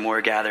 where 2 or more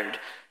are gathered,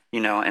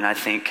 and I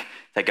think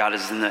that God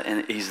is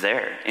he's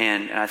there.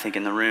 And I think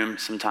in the room,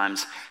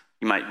 sometimes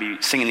you might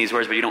be singing these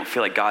words, but you don't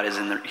feel like God is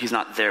in there. He's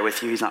not there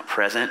with you. He's not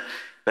present,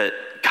 but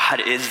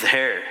God is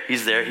there.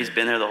 He's there. He's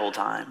been there the whole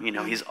time.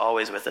 He's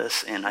always with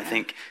us. And I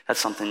think that's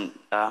something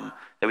that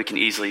we can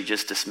easily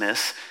just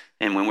dismiss.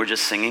 And when we're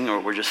just singing or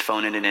we're just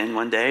phoning it in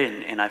one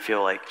day, and I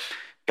feel like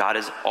God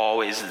is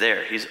always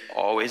there. He's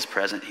always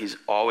present. He's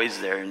always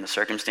there in the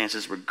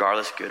circumstances,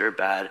 regardless good or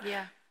bad.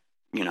 Yeah.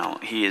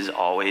 He is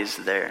always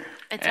there.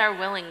 It's our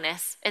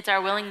willingness. It's our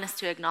willingness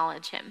to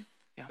acknowledge him,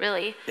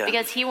 really,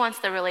 because he wants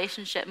the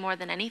relationship more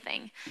than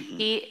anything.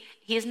 Mm-hmm.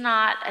 He's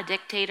not a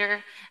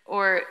dictator,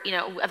 or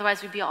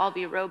otherwise we'd all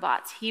be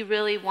robots. He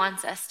really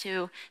wants us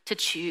to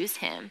choose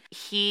him.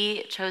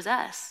 He chose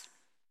us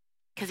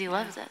because he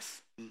loves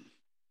us.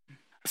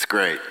 That's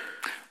great.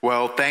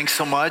 Well, thanks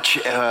so much,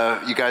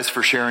 you guys,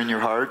 for sharing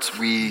your hearts.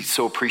 We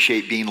so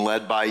appreciate being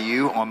led by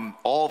you on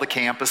all the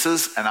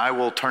campuses, and I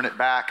will turn it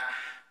back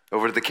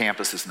over to the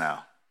campuses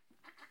now.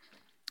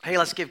 Hey,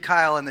 let's give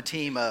Kyle and the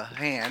team a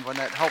hand.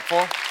 Wasn't that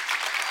helpful?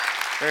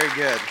 Very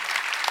good.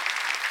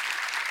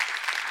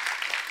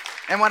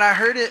 And when I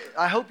heard it,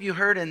 I hope you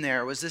heard in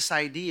there, was this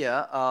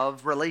idea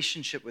of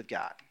relationship with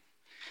God.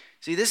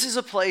 See, this is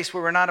a place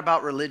where we're not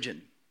about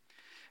religion.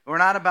 We're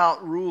not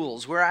about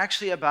rules. We're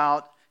actually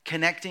about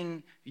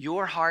connecting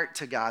your heart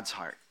to God's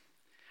heart.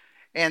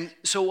 And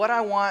so what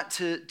I want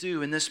to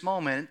do in this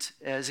moment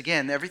is,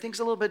 again, everything's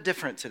a little bit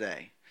different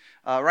today.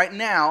 Right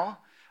now,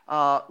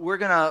 we're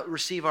going to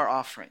receive our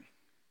offering.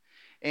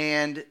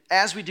 And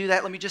as we do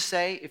that, let me just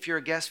say, if you're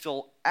a guest,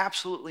 feel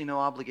absolutely no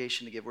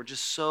obligation to give. We're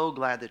just so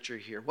glad that you're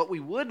here. What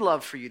we would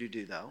love for you to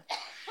do, though,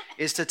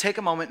 is to take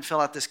a moment and fill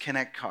out this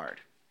Connect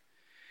card.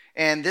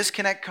 And this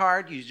Connect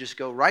card, you just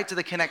go right to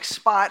the Connect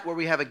spot where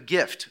we have a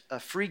gift, a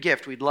free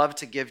gift we'd love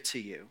to give to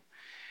you.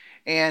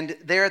 And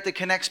there at the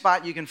Connect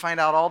spot, you can find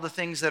out all the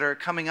things that are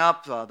coming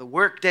up, the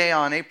work day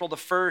on April the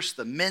 1st,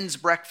 the men's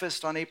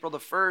breakfast on April the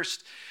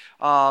 1st,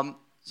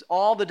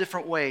 all the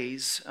different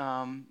ways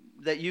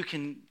that you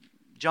can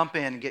jump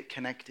in and get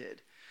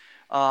connected.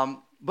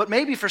 But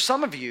maybe for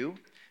some of you,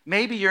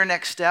 maybe your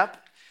next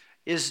step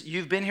is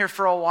you've been here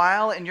for a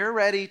while and you're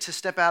ready to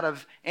step out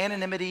of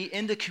anonymity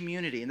into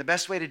community. And the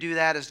best way to do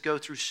that is to go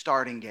through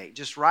Starting Gate.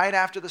 Just right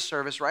after the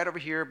service, right over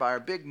here by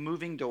our big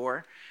moving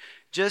door,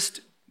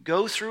 just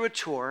go through a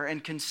tour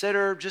and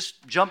consider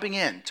just jumping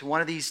in to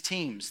one of these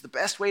teams. The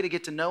best way to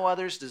get to know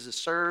others is to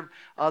serve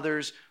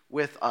others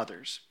with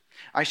others.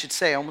 I should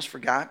say, I almost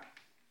forgot,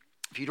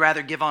 if you'd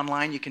rather give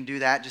online, you can do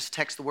that. Just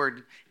text the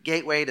word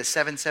Gateway to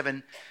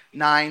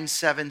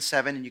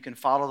 77977, and you can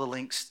follow the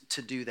links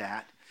to do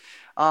that.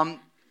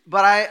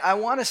 But I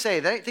want to say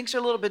that things are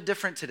a little bit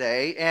different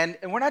today, and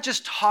we're not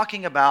just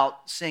talking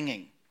about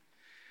singing,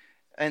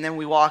 and then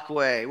we walk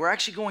away. We're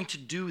actually going to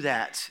do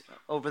that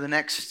over the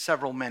next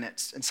several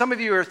minutes. And some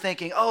of you are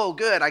thinking, oh,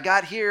 good, I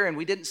got here, and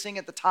we didn't sing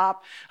at the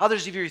top.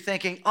 Others of you are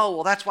thinking, oh,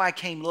 well, that's why I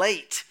came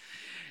late,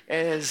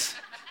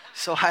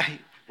 so I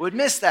would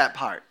miss that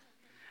part.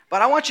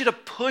 But I want you to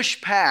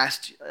push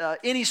past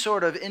any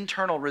sort of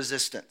internal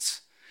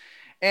resistance.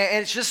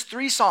 And it's just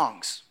 3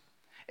 songs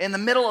in the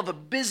middle of a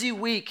busy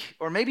week,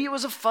 or maybe it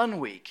was a fun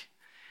week.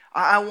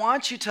 I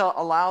want you to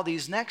allow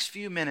these next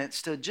few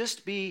minutes to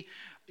just be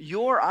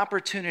your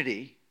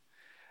opportunity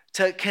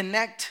to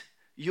connect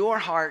your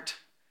heart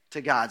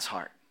to God's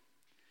heart.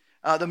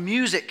 The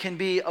music can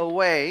be a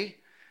way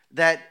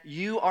that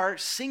you are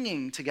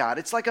singing to God.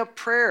 It's like a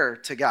prayer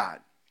to God.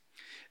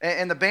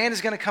 And the band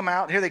is going to come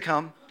out. Here they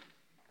come.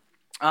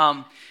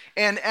 And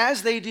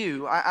as they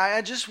do,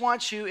 I just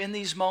want you in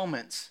these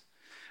moments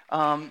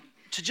to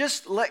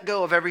just let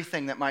go of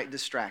everything that might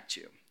distract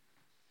you.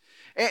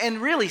 And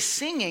really,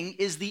 singing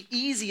is the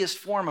easiest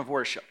form of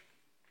worship.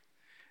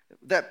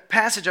 That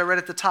passage I read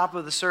at the top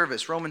of the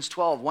service, Romans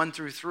 12, 1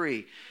 through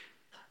 3,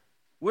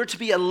 we're to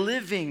be a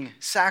living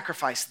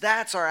sacrifice.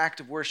 That's our act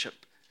of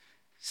worship.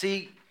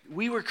 See,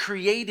 we were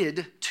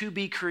created to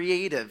be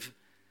creative,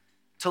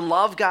 to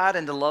love God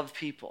and to love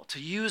people, to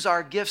use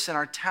our gifts and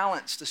our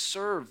talents to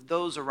serve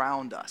those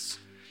around us.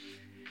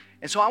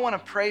 And so I want to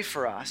pray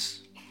for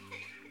us.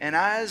 And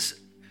as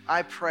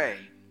I pray,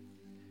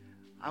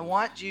 I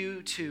want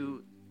you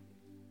to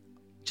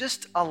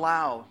just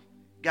allow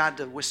God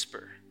to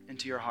whisper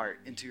into your heart,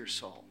 into your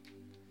soul.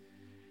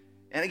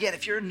 And again,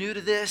 if you're new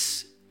to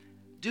this,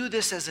 do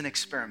this as an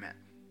experiment.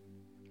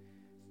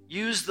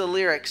 Use the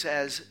lyrics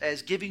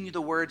as giving you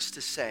the words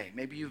to say.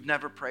 Maybe you've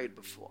never prayed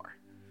before.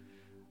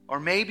 Or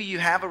maybe you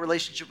have a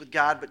relationship with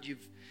God, but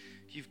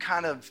you've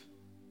kind of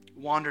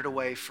wandered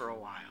away for a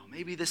while.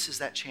 Maybe this is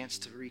that chance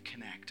to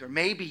reconnect. Or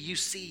maybe you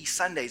see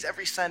Sundays,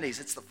 every Sundays,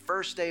 it's the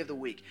first day of the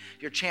week,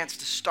 your chance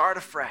to start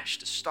afresh,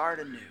 to start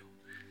anew.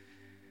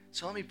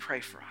 So let me pray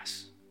for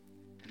us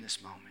in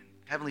this moment.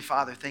 Heavenly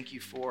Father, thank you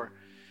for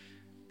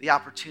the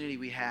opportunity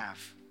we have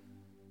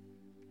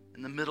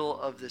in the middle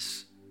of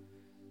this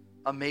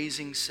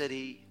amazing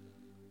city,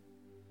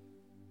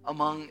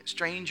 among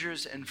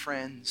strangers and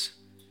friends,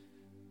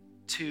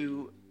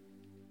 to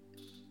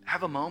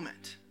have a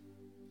moment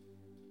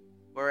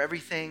where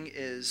everything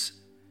is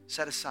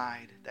set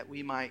aside, that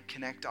we might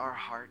connect our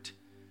heart,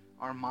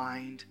 our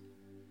mind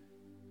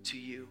to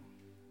you.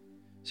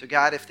 So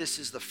God, if this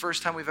is the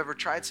first time we've ever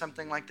tried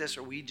something like this,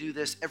 or we do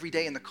this every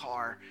day in the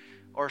car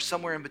or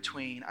somewhere in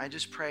between, I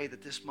just pray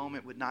that this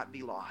moment would not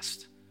be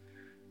lost,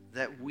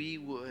 that we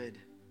would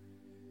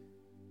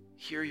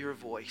hear your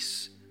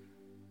voice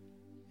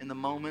in the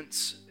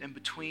moments in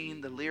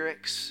between the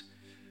lyrics,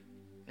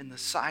 in the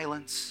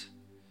silence,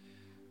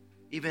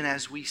 even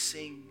as we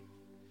sing.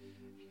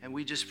 And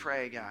we just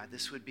pray, God,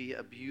 this would be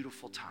a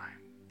beautiful time,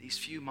 these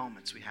few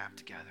moments we have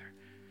together.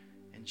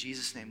 In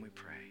Jesus' name we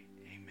pray,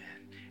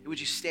 amen. Would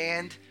you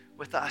stand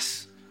with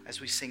us as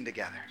we sing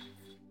together?